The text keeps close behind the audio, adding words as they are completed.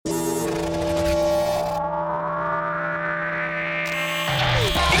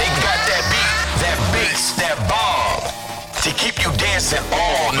keep you dancing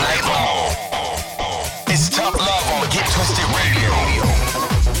all night long. It's Tough Love on Get Twisted Radio.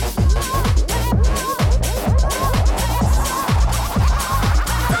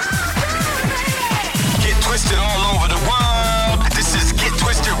 Get twisted all over the world. This is Get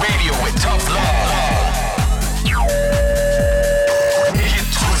Twisted Radio with Tough Love. Get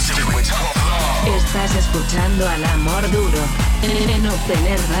twisted with Tough Love. Estás escuchando al amor duro en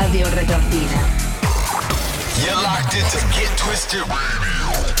Obtener Radio Retorcida. You're locked into Get Twisted Radio.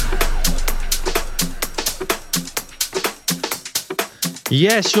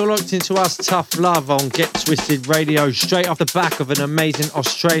 Yes, you're locked into us, Tough Love, on Get Twisted Radio, straight off the back of an amazing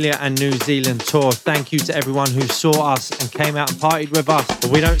Australia and New Zealand tour. Thank you to everyone who saw us and came out and partied with us. But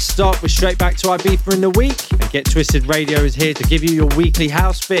we don't stop, we're straight back to Ibiza in the week. And Get Twisted Radio is here to give you your weekly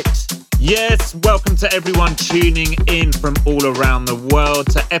house fix. Yes, welcome to everyone tuning in from all around the world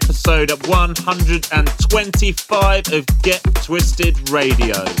to episode 125 of Get Twisted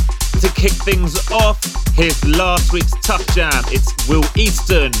Radio. To kick things off, here's last week's Tough Jam. It's Will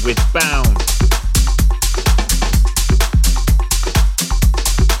Easton with Bound.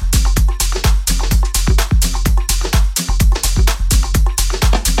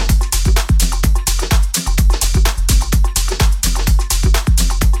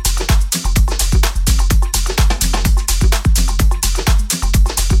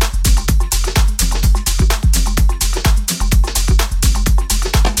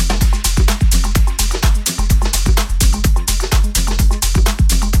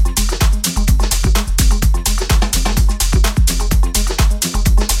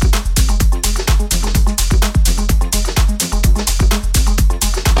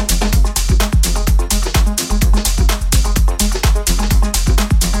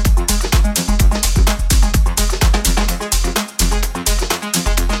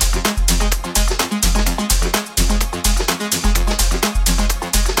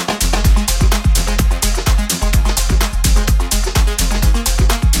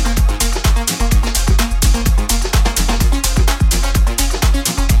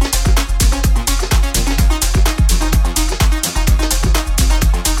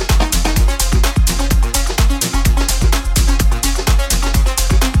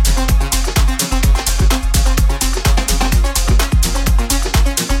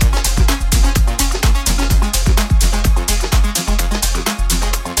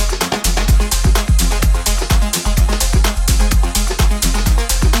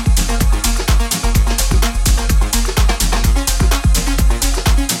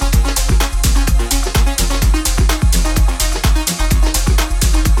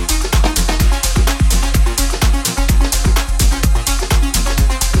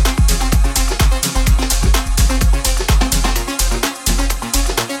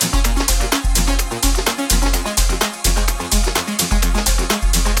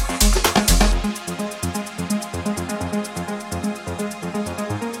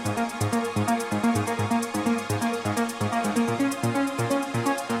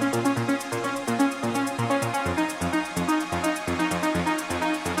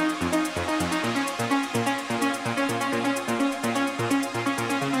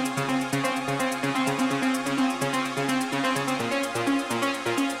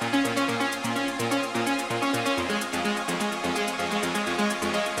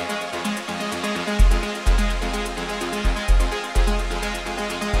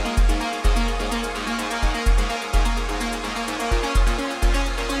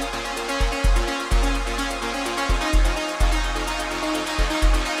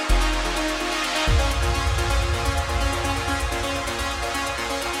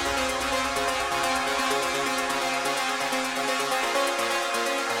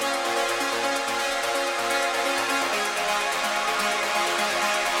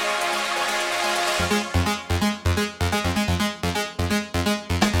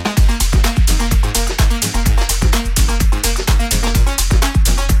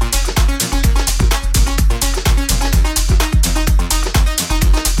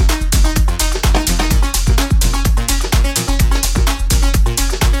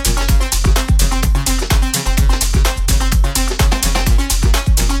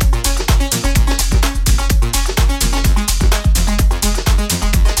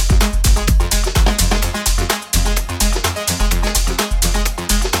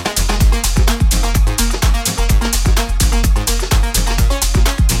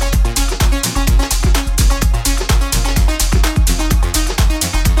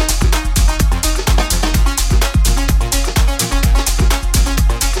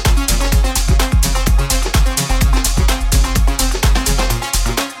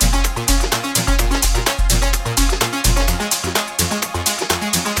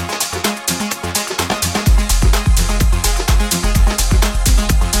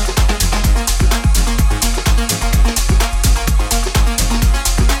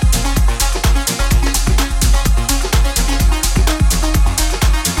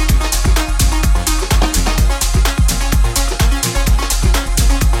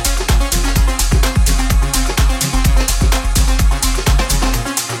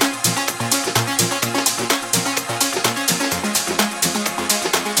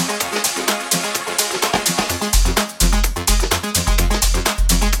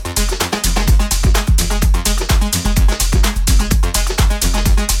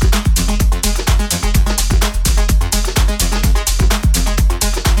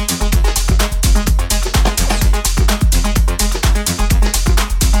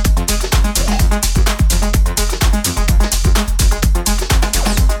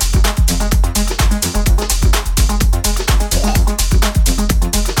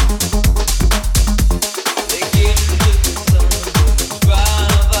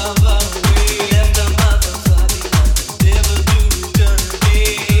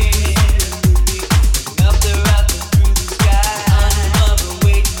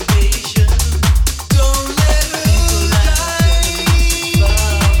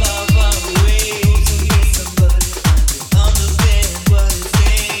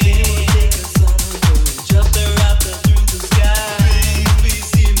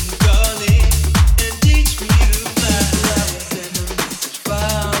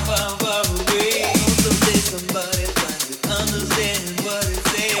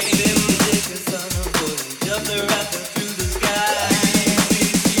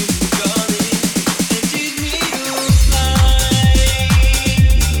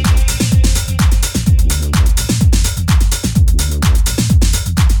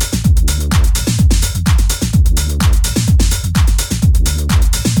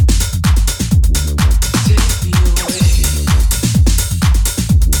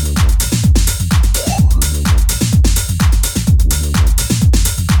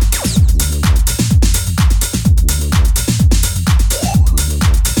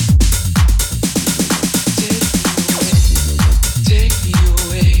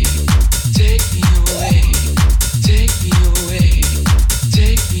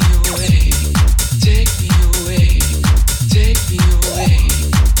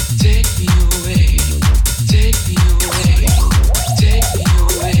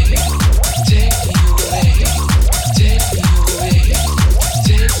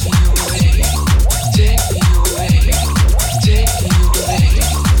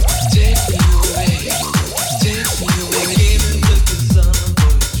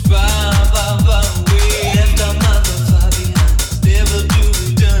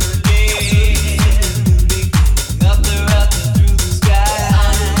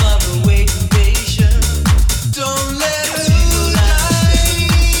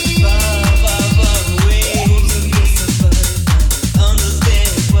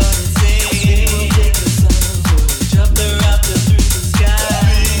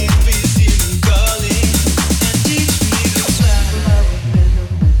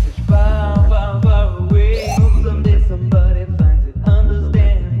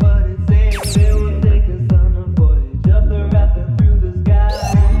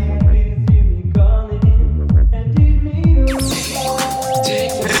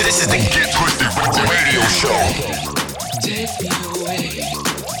 This is the Get Twisted Radio Show. Take me away,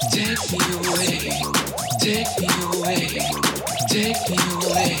 take me away, take me away, take me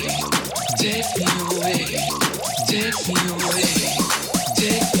away, take me away, take me away,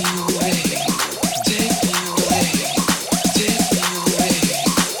 take me away, take me away, take me away, take me away,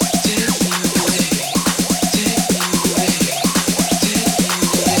 take me away, take me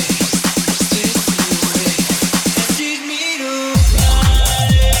away, take me away. Teach me to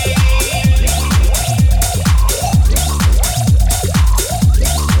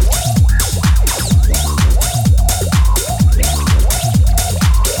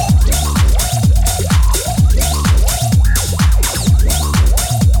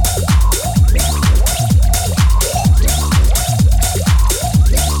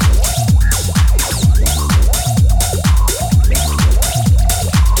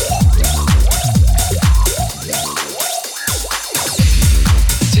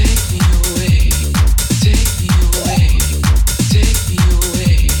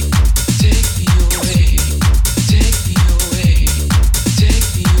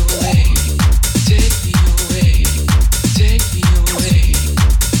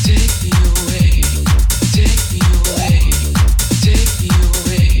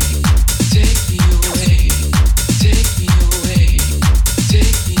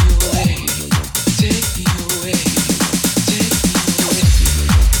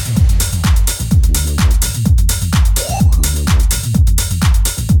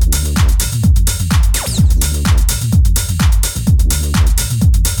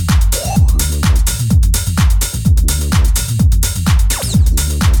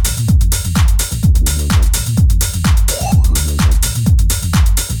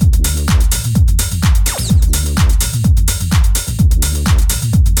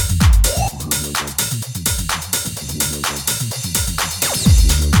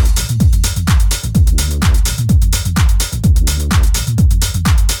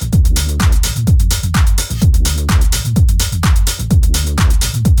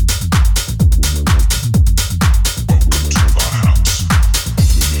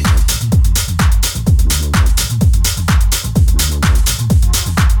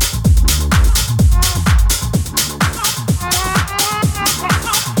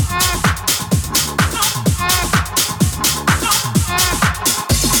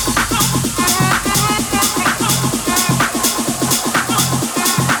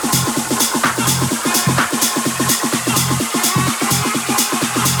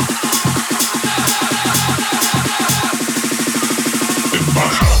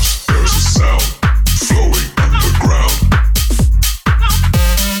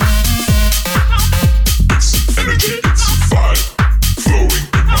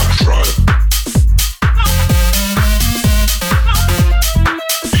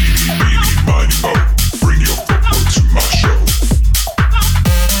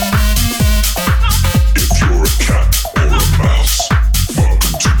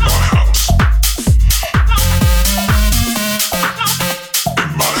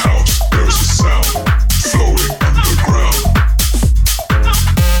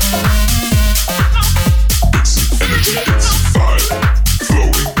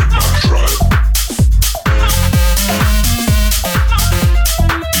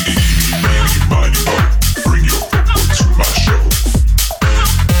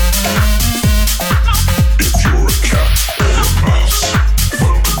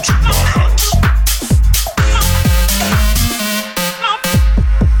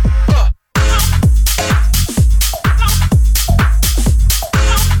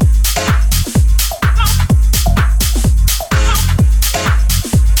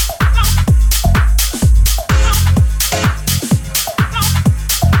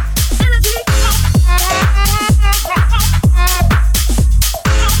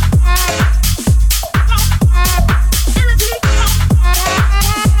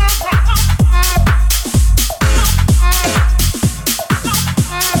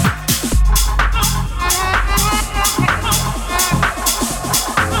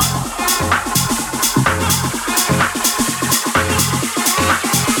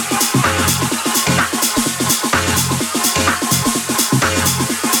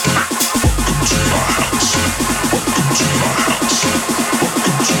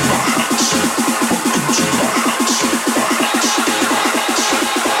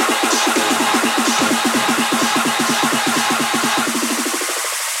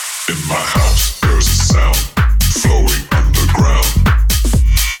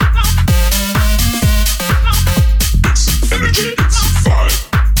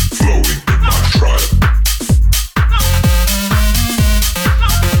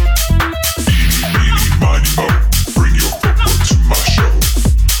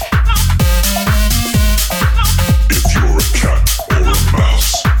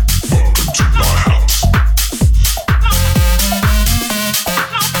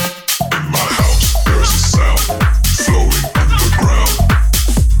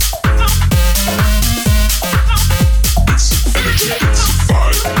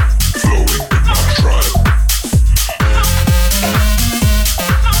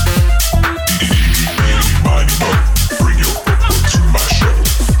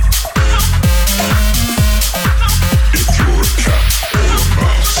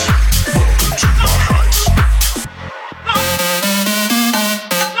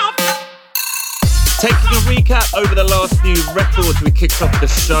Taking a recap over the last few records, we kicked off the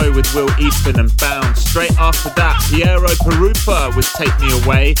show with Will Easton and Bound. Straight after that, Piero Pirupa with Take Me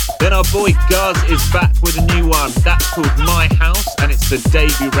Away. Then our boy Guz is back with a new one. That's called My House, and it's the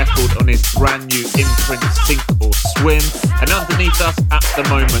debut record on his brand new imprint Sink or Swim. And underneath us at the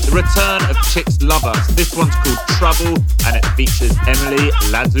moment, the return of Chicks Love Us. This one's called Trouble, and it features Emily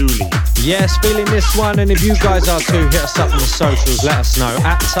Lazuli. Yes, feeling this one, and if you guys are too, hit us up on the socials, let us know.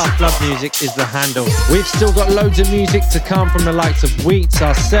 At Tough Love Music is the handle. We've still got loads of music to come from the likes of Wheats,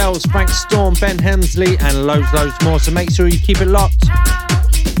 ourselves, Frank Storm, Ben Hemsley, and loads more, so make sure you keep it locked.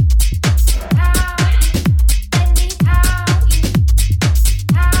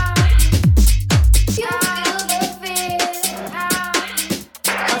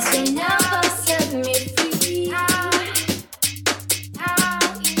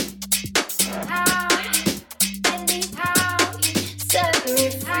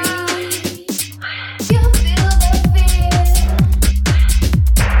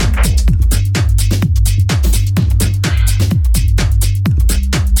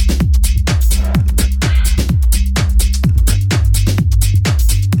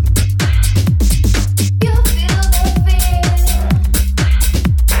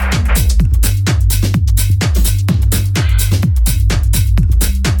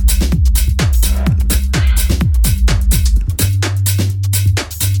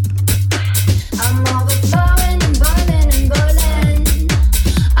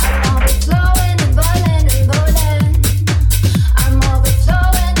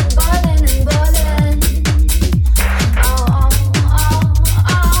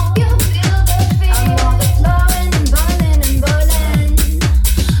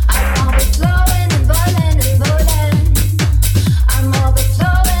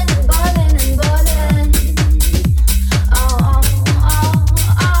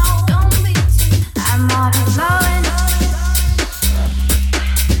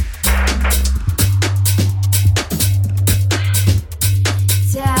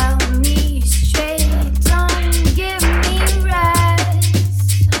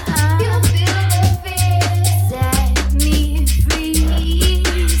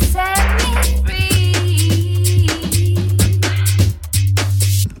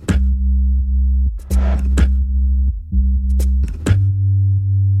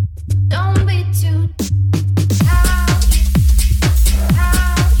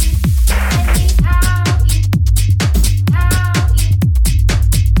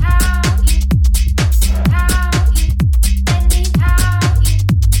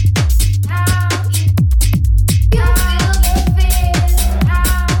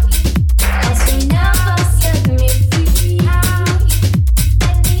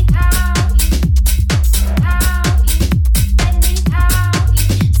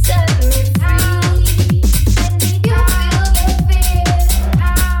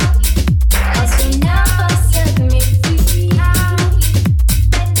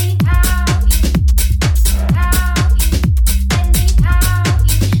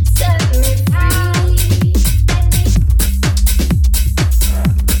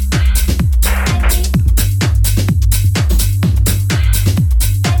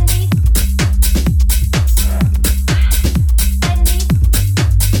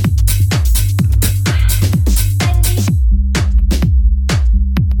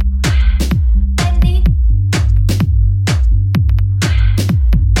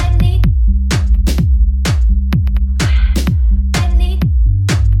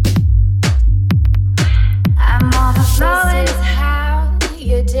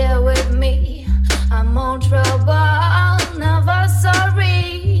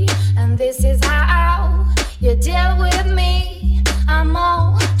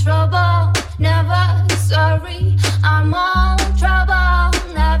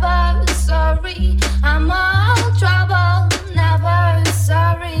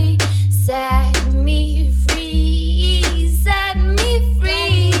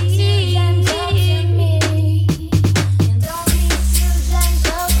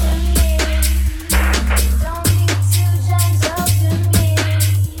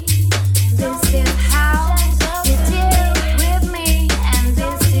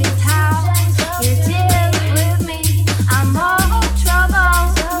 I'm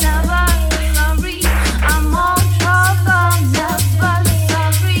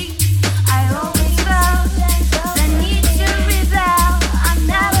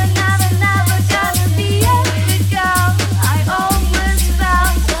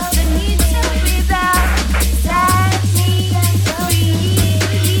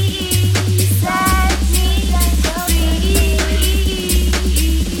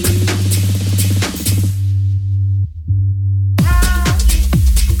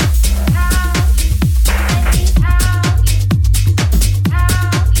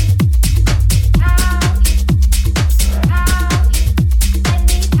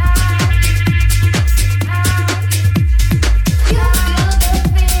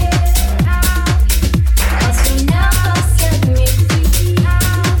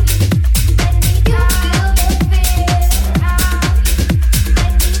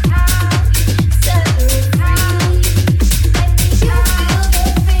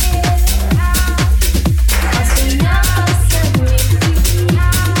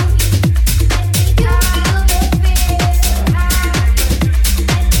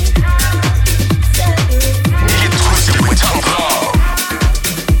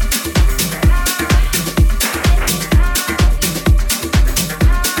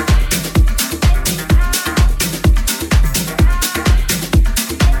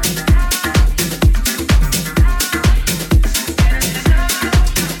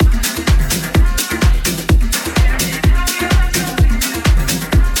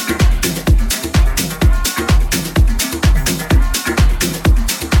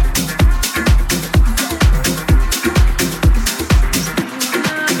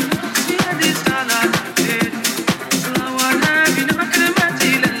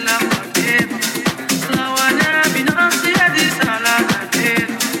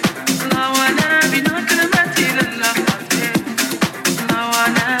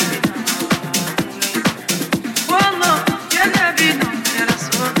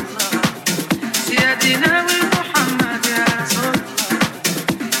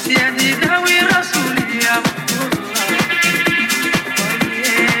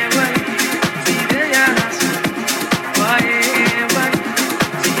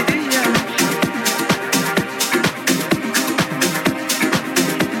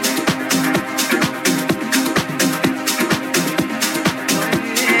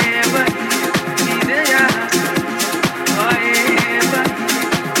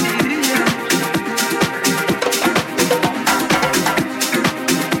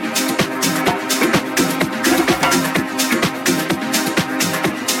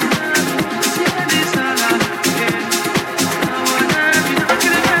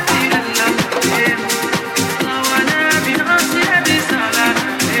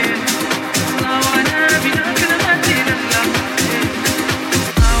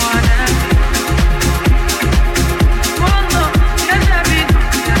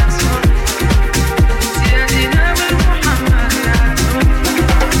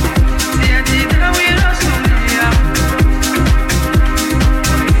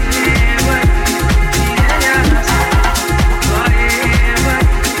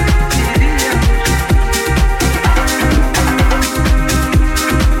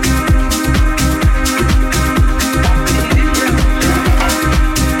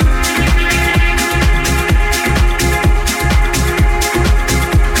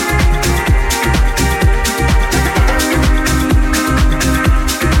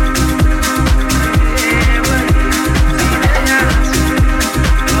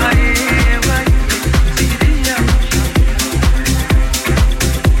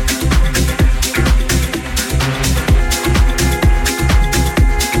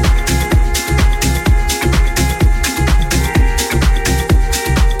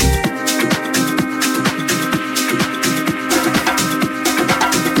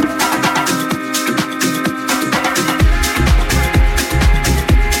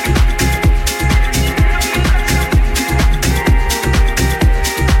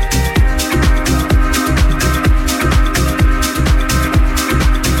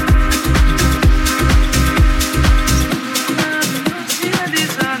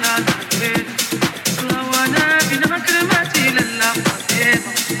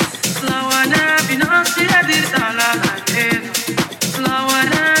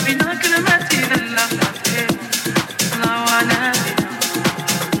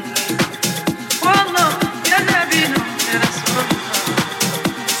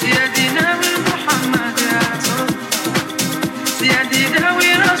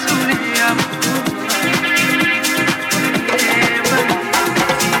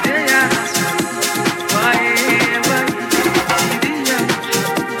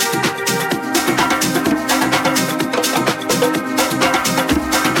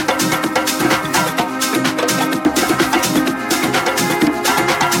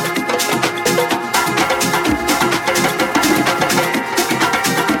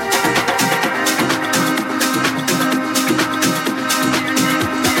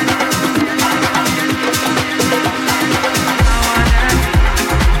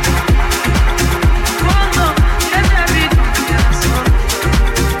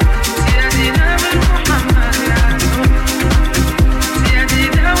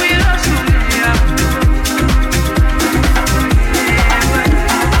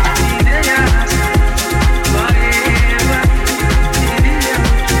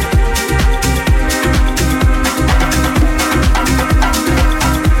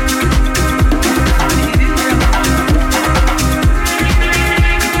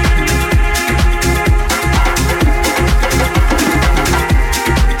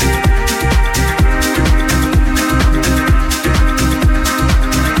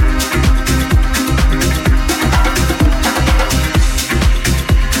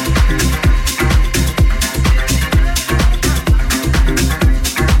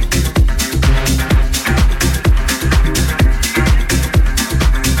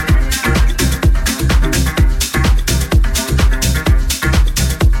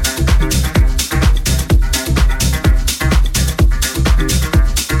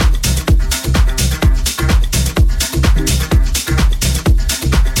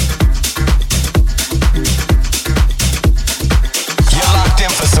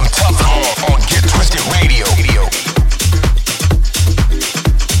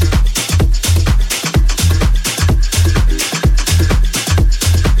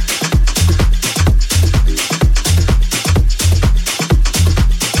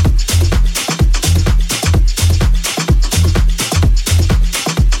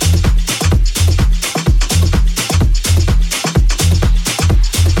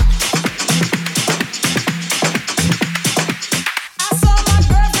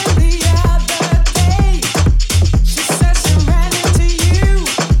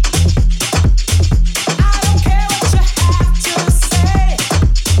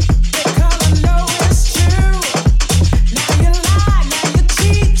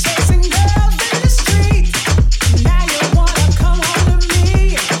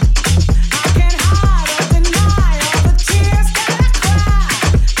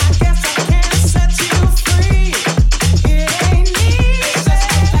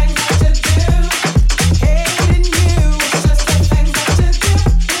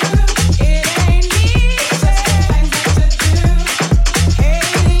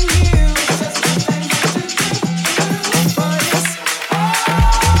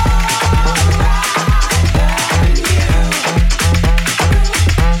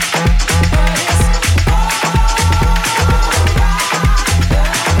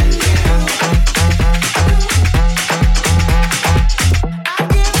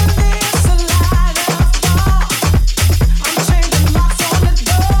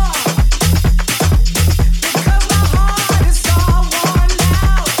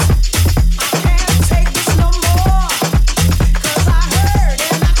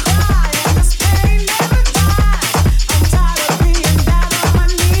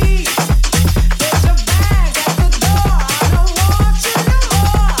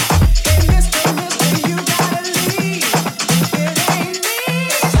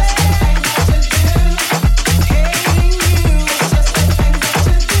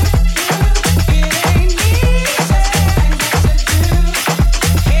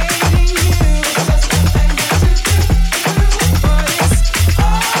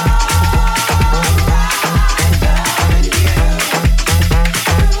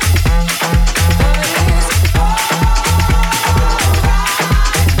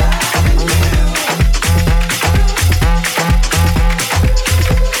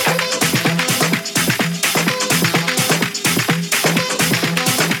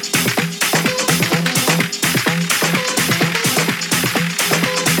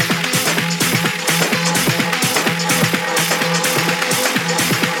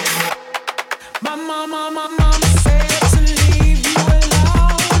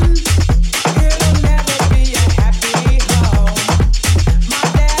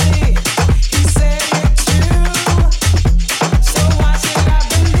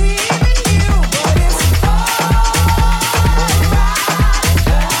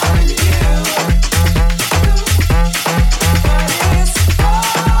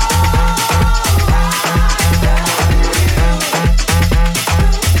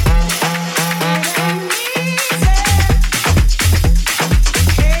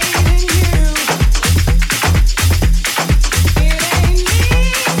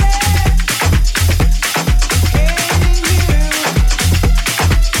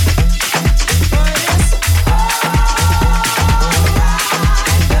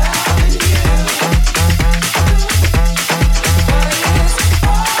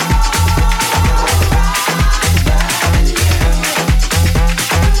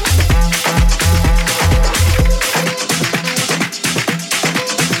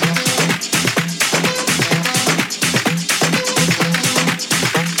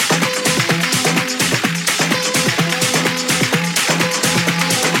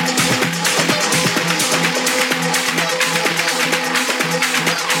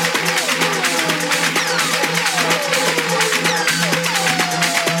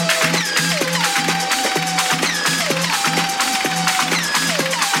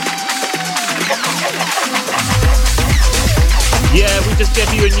Yeah, we just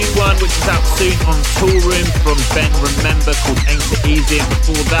gave you a new one which is out soon on Toolroom from Ben Remember called Ain't It Easy, and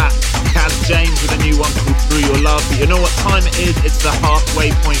before that Kaz James with a new one called Through Your Love. But you know what time it is? It's the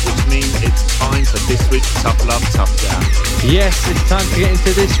halfway point, which means it's time for this week's Tough Love Tough Jam. Yes, it's time to get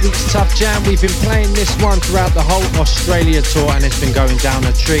into this week's Tough Jam. We've been playing this one throughout the whole Australia tour and it's been going down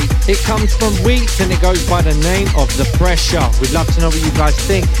a treat. It comes from Wheat and it goes by the name of The Pressure. We'd love to know what you guys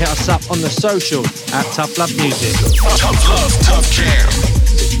think. Hit us up on the socials at Tough Love Music. Tough Love Tough Jam.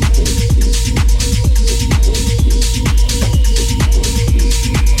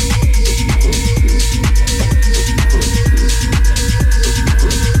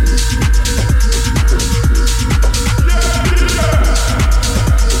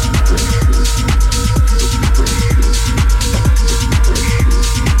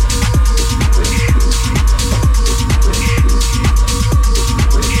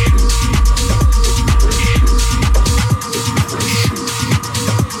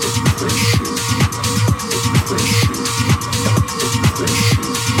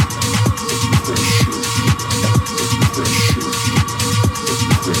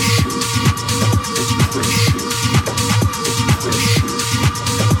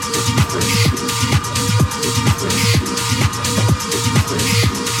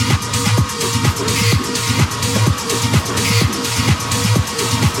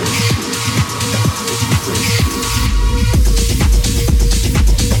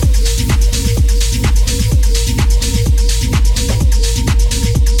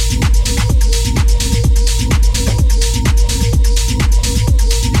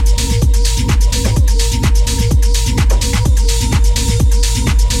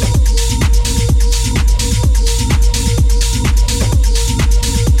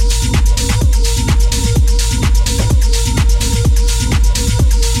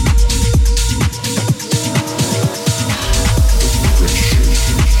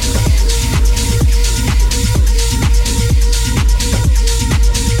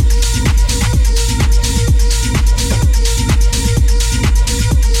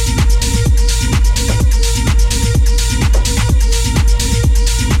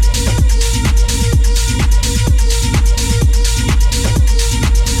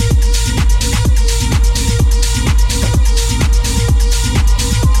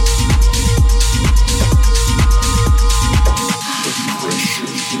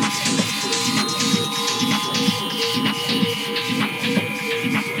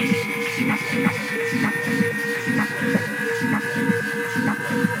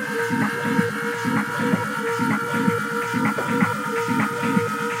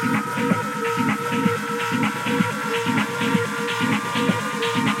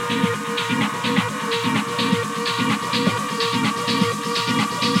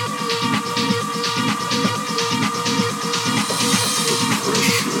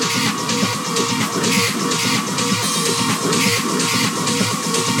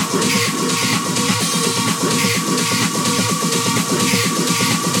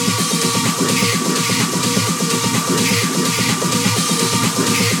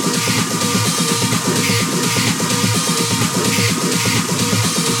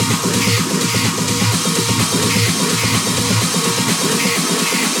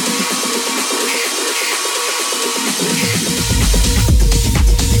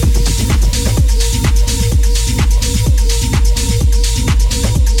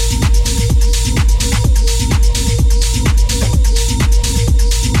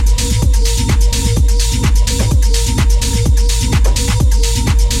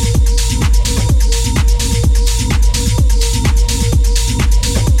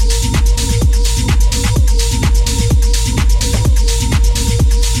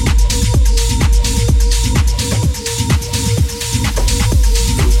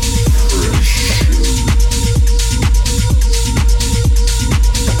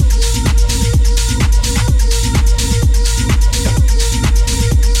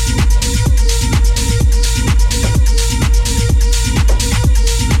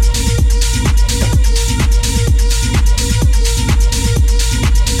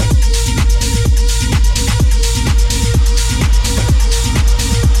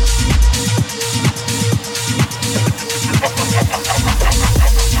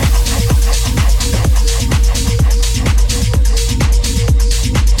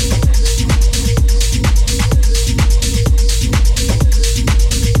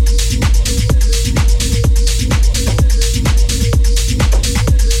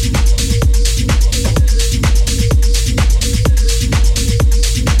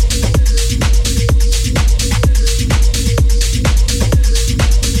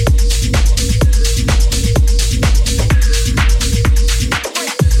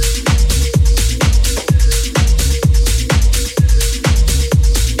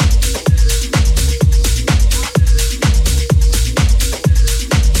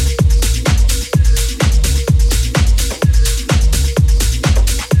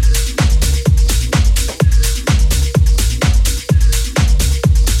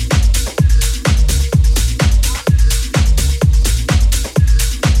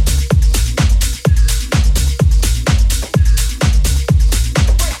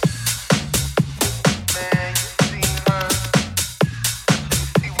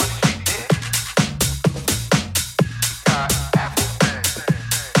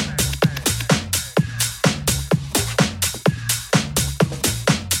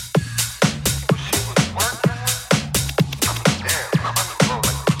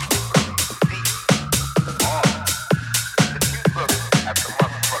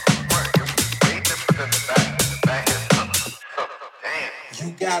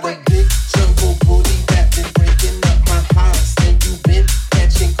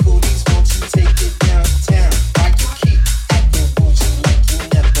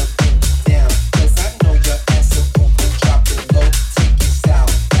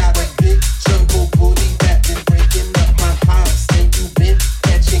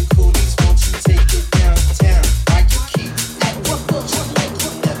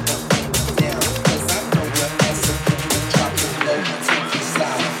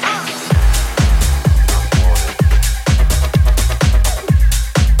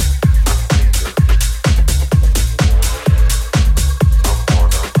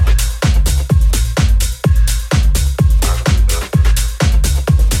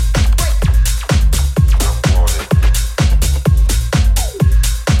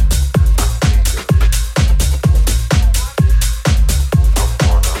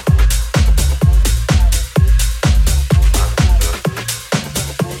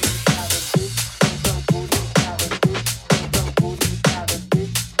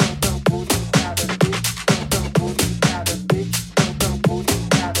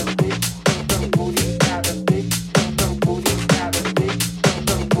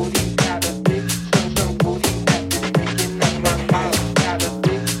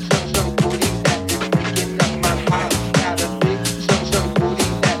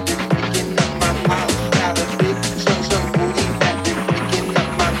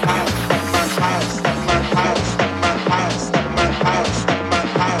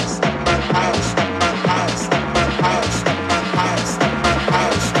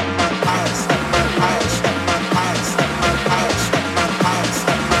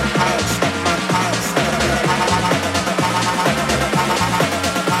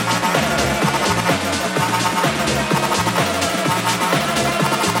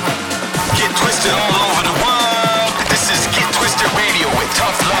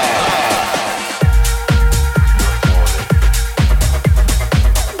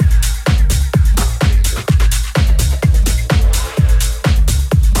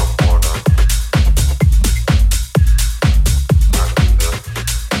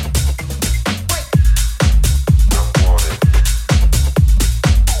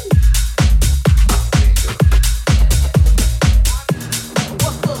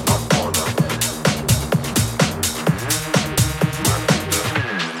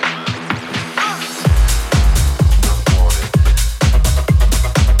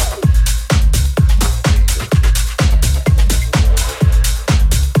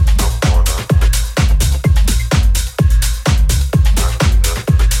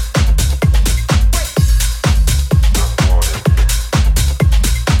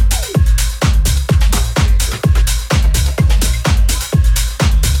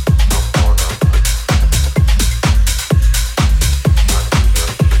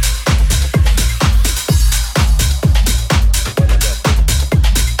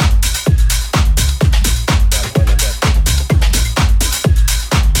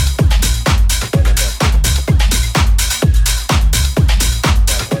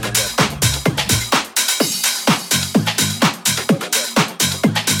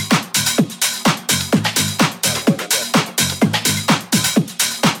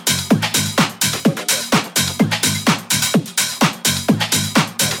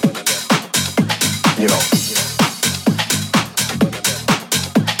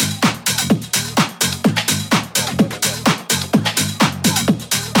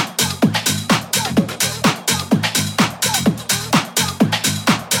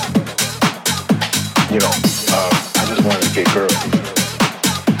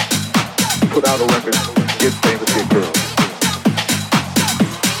 out a record, get famous, get girls.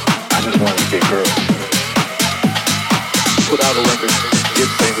 I just wanted to get girls. Put out a record, get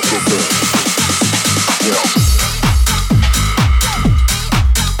famous, get girls. You know.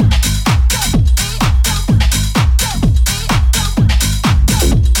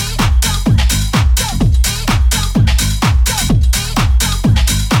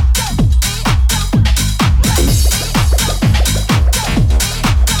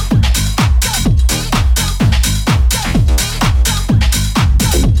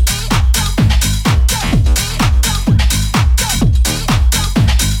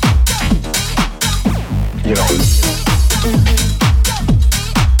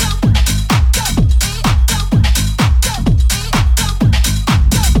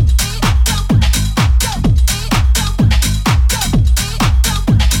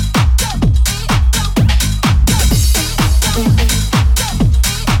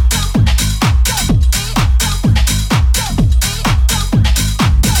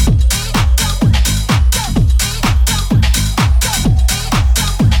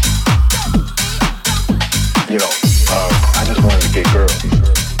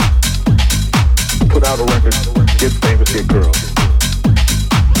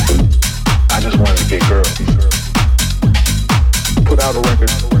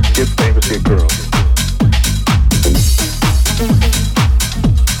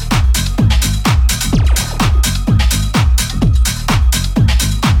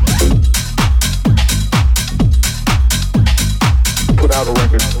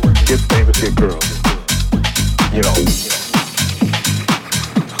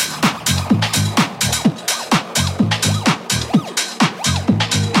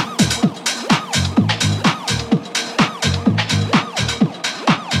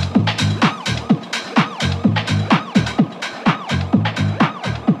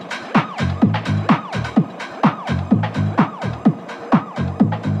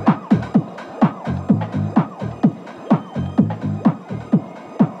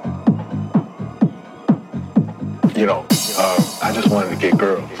 I just wanted to get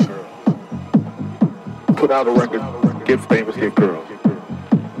girls. Put out a record, get famous, get girls.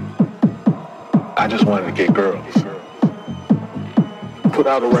 I just wanted to get girls. Put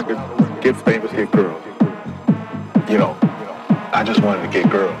out a record, get famous, get girls. You know, I just wanted to get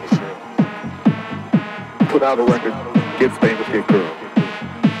girls. Put out a record, get famous, get girls.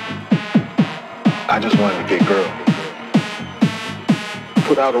 I just wanted to get girls.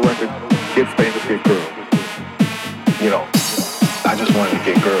 Put out a record, get famous, get girls. You know, I just wanted to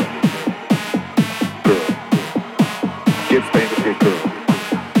get girls. Girl. Get famous, get girls.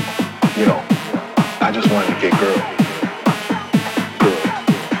 You know, I just wanted to get girls. Girl.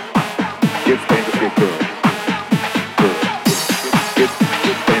 Get famous, get girls. Girl. Get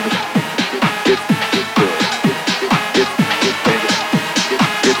famous, get girls. Get famous, get girls. Get famous,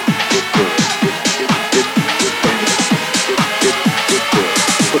 get girls.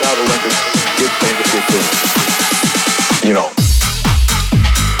 Put out a record, get famous, get girls. You know.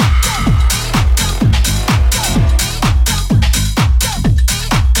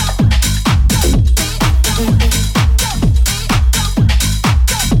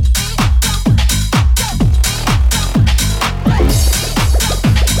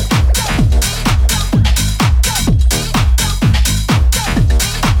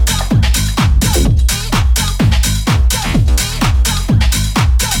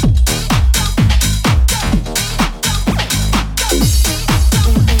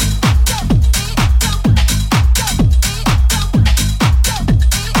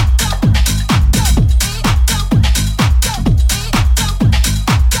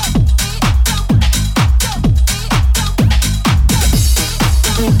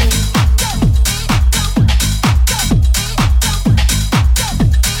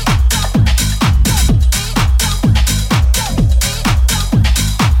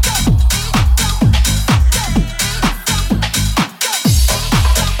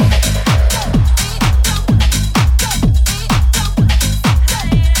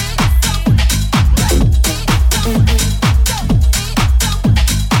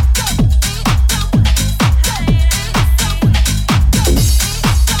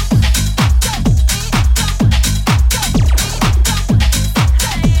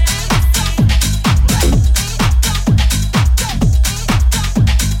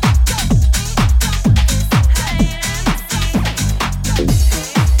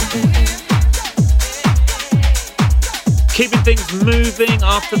 moving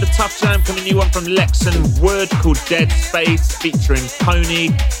after the Tough Jam. Coming new one from Lex and Wood called Dead Space featuring Pony.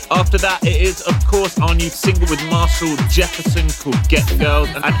 After that, it is, of course, our new single with Marshall Jefferson called Get Girls.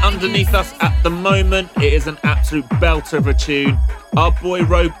 And underneath us at the moment, it is an absolute belter of a tune. Our boy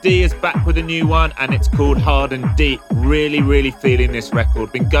Robe D is back with a new one and it's called Hard and Deep. Really, really feeling this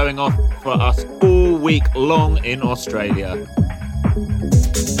record. Been going off for us all week long in Australia.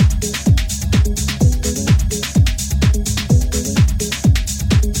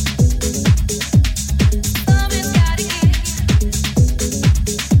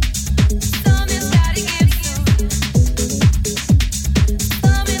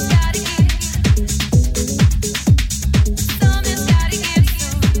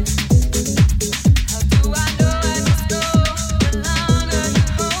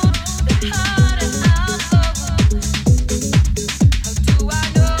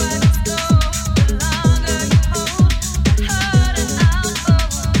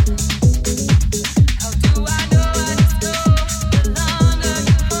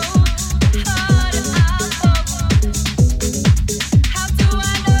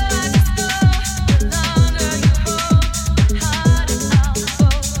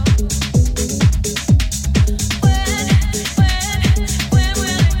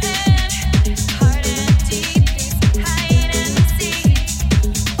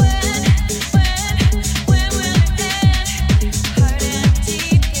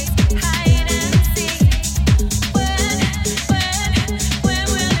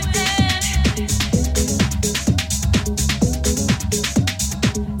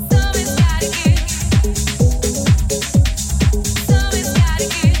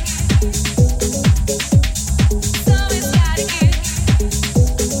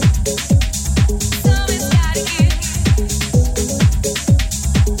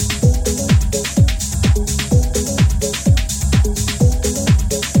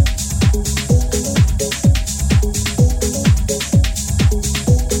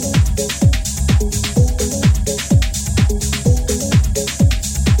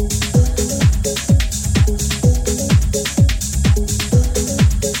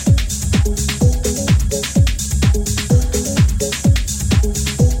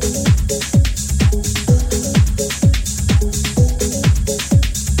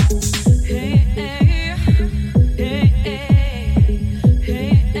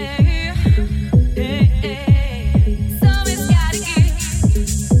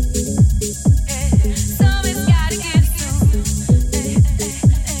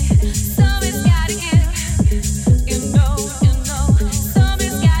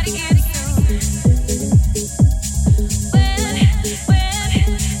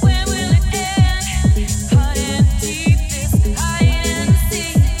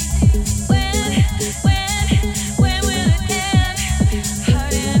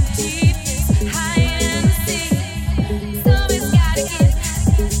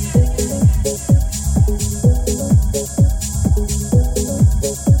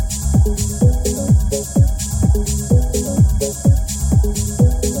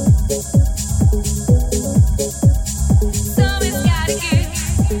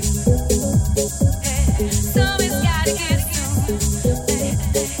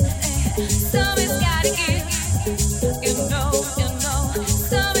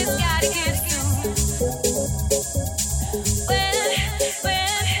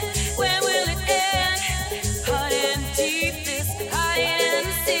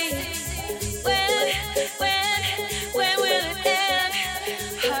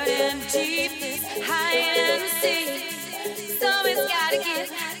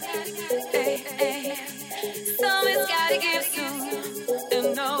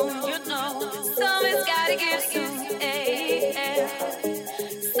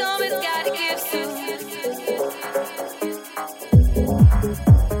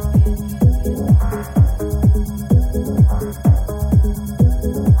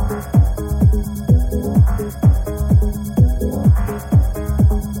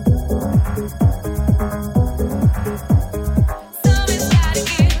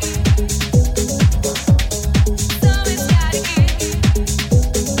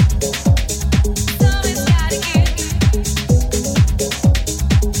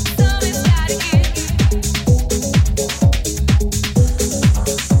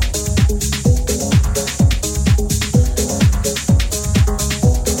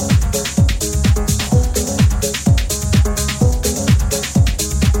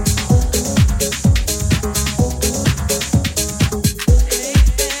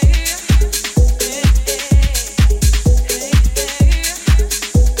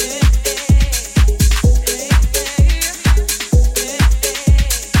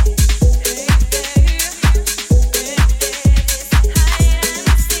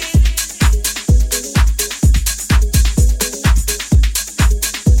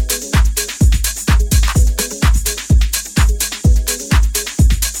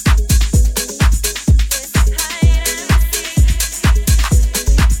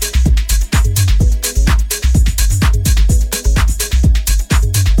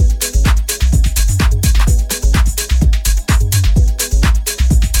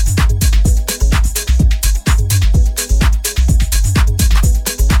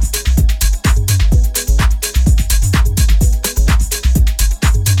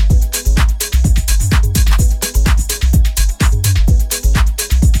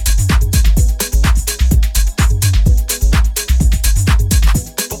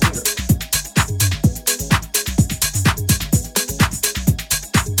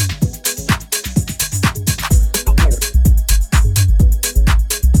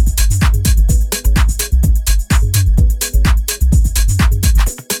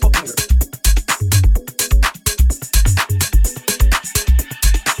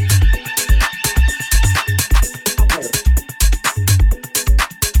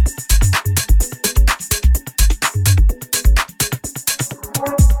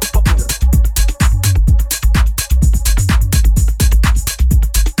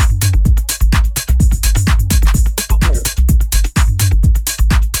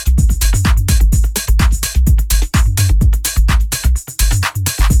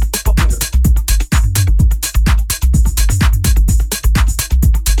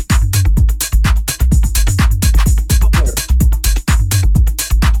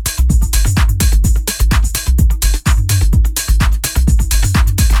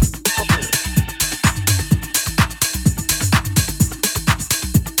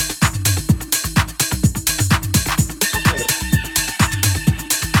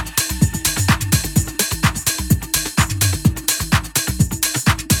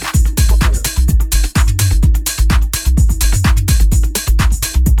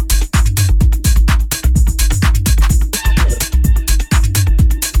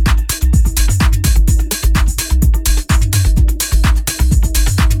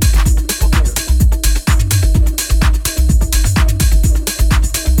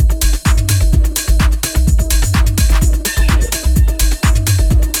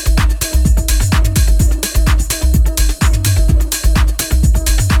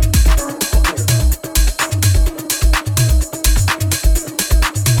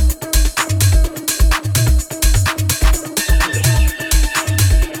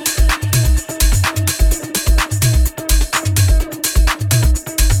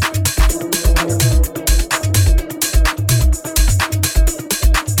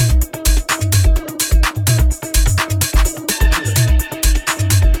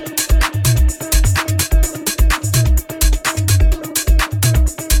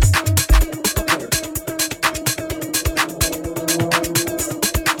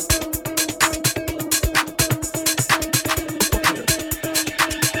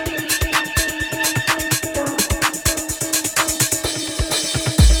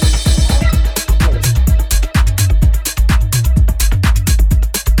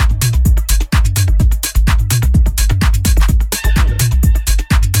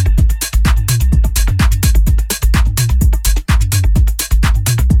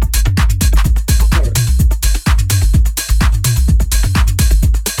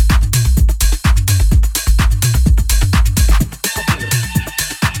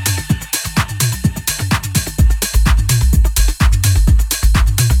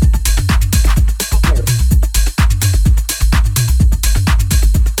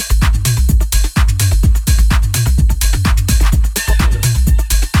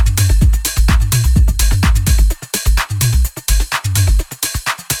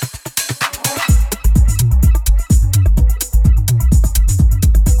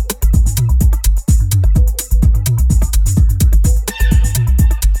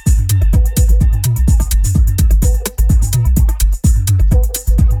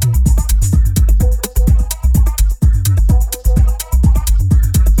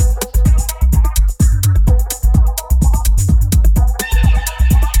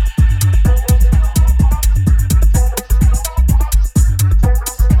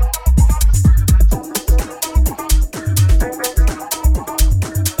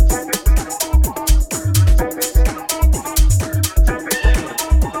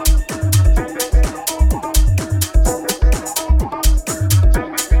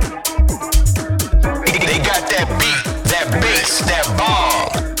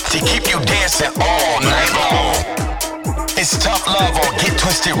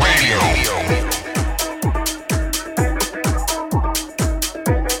 Twisted Radio.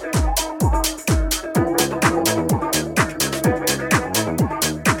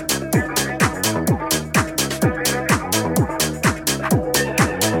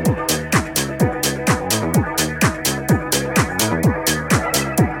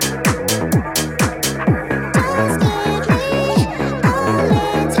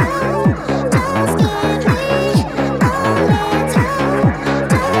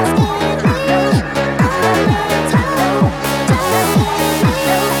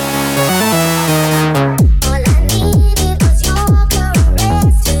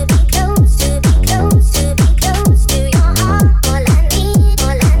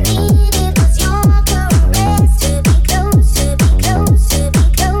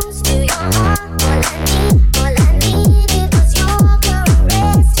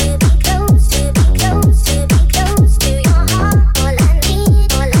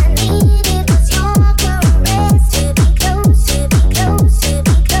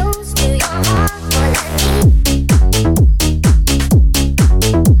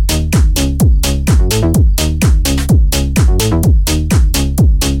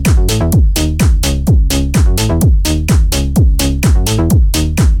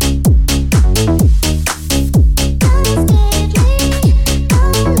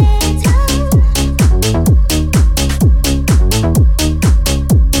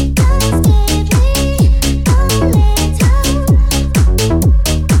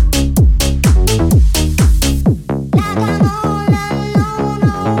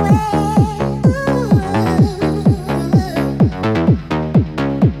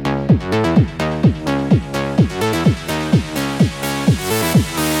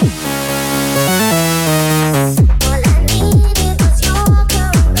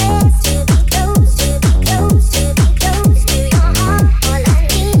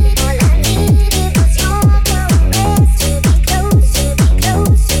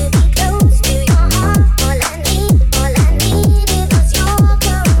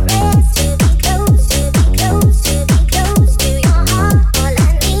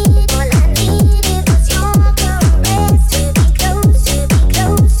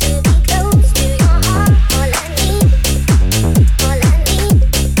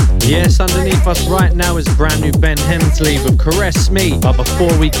 us right now is brand new Ben Hemsley with Caress Me. But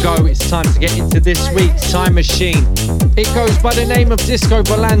before we go, it's time to get into this week's Time Machine. It goes by the name of Disco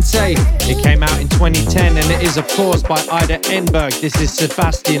Volante. It came out in 2010 and it is of course by Ida Enberg. This is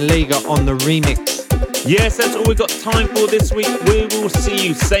Sebastian Liga on the remix. Yes, that's all we've got time for this week. We will see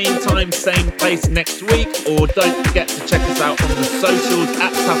you same time, same place next week. Or don't forget to check us out on the socials.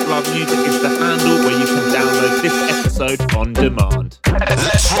 At Tough Love Music is the handle where you can download this episode on demand.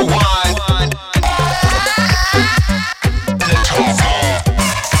 Let's rewind. The Tough Love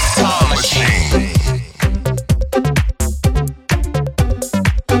Time Machine.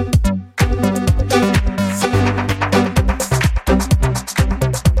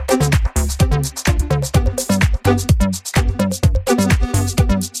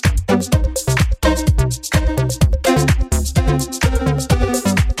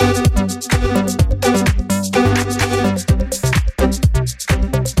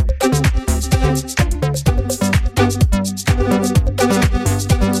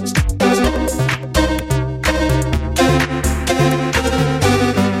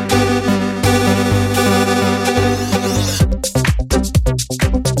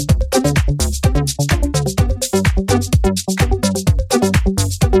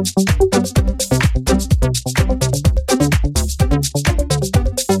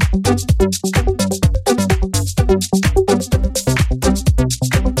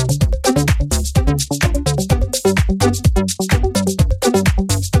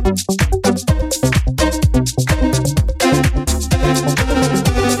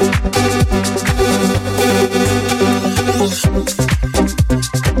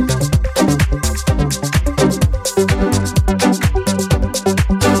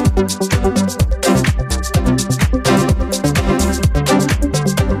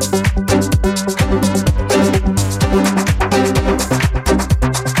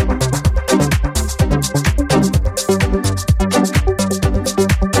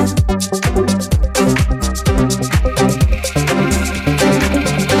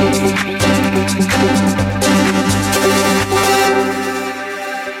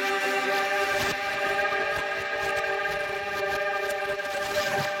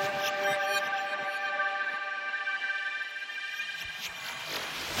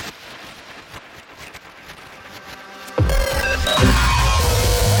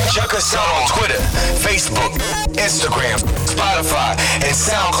 Check us out on Twitter, Facebook, Instagram, Spotify, and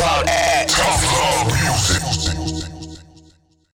SoundCloud at Tough Love Music.